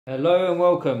Hello and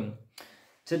welcome.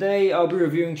 Today I'll be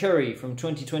reviewing Cherry from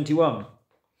 2021.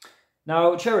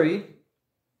 Now, Cherry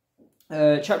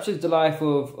captures the life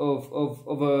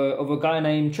of a guy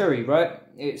named Cherry, right?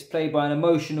 It's played by an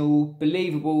emotional,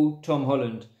 believable Tom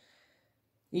Holland.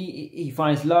 He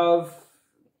finds love,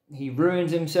 he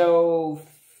ruins himself,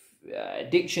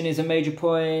 addiction is a major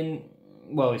point.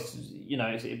 Well,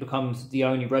 it becomes the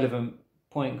only relevant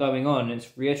point going on.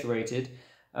 It's reiterated.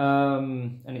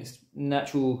 And it's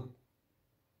natural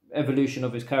evolution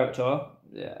of his character.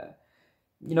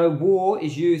 War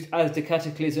is used as the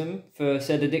cataclysm for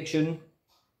said addiction,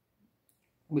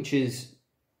 which is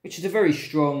a very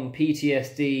strong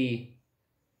PTSD,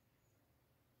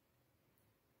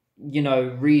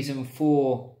 reason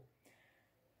for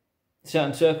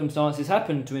certain circumstances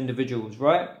happen to individuals,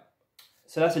 right?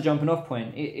 So that's a jumping off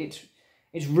point. It's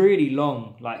really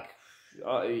long, like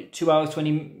 2 hours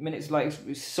 20 minutes, like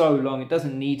it's so long. It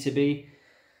doesn't need to be.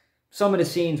 Some of the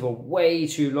scenes were way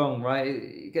too long, right?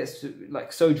 It gets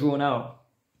like so drawn out.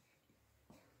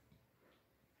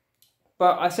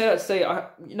 But I say that to say,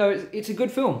 it's a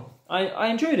good film. I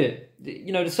enjoyed it.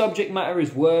 The subject matter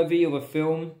is worthy of a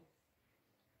film,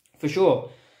 for sure.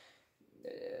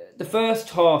 The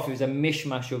first half is a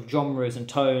mishmash of genres and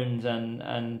tones,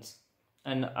 and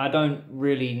I don't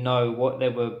really know what they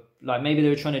were like. Maybe they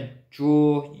were trying to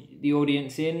draw the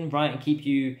audience in, right, and keep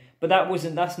you. But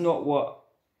that's not what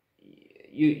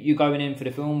you're going in for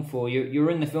the film for. You're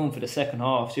in the film for the second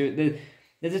half. So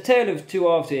there's a tale of two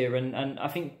halves here, and I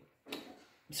think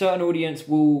certain audience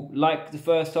will like the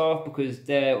first half because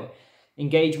their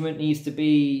engagement needs to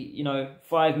be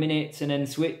 5 minutes and then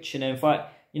switch and then fight.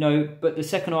 But the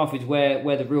second half is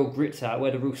where the real grit's at,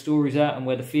 where the real story's at, and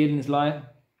where the feelings lie.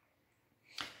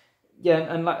 Yeah,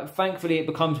 and thankfully it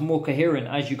becomes more coherent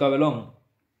as you go along.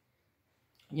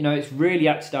 It's really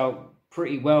acted out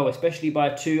pretty well, especially by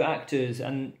two actors,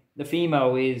 and the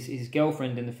female is his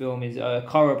girlfriend in the film is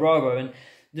Ciara Bravo, and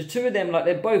the two of them,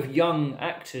 they're both young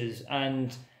actors,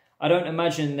 and I don't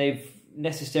imagine they've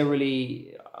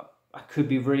necessarily. I could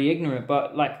be really ignorant,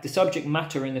 but the subject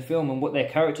matter in the film and what their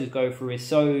characters go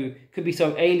through could be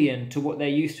so alien to what they're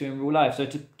used to in real life. So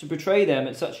to portray them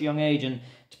at such a young age and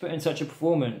to put in such a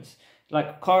performance,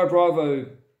 like Ciara Bravo,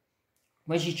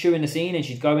 when she's chewing the scene and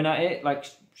she's going at it,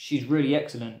 she's really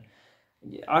excellent.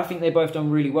 I think they both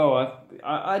done really well.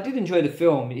 I did enjoy the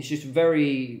film. It's just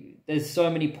there's so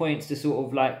many points to sort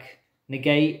of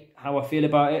negate how I feel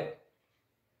about it.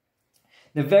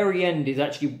 The very end is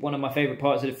actually one of my favourite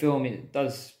parts of the film. It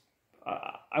does,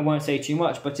 I won't say too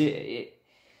much, but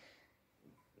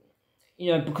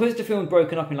because the film's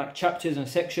broken up in chapters and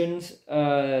sections,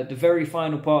 the very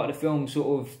final part of the film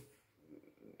sort of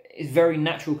is very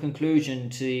natural conclusion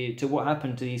to what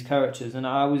happened to these characters, and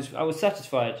I was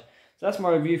satisfied. So that's my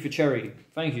review for Cherry.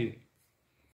 Thank you.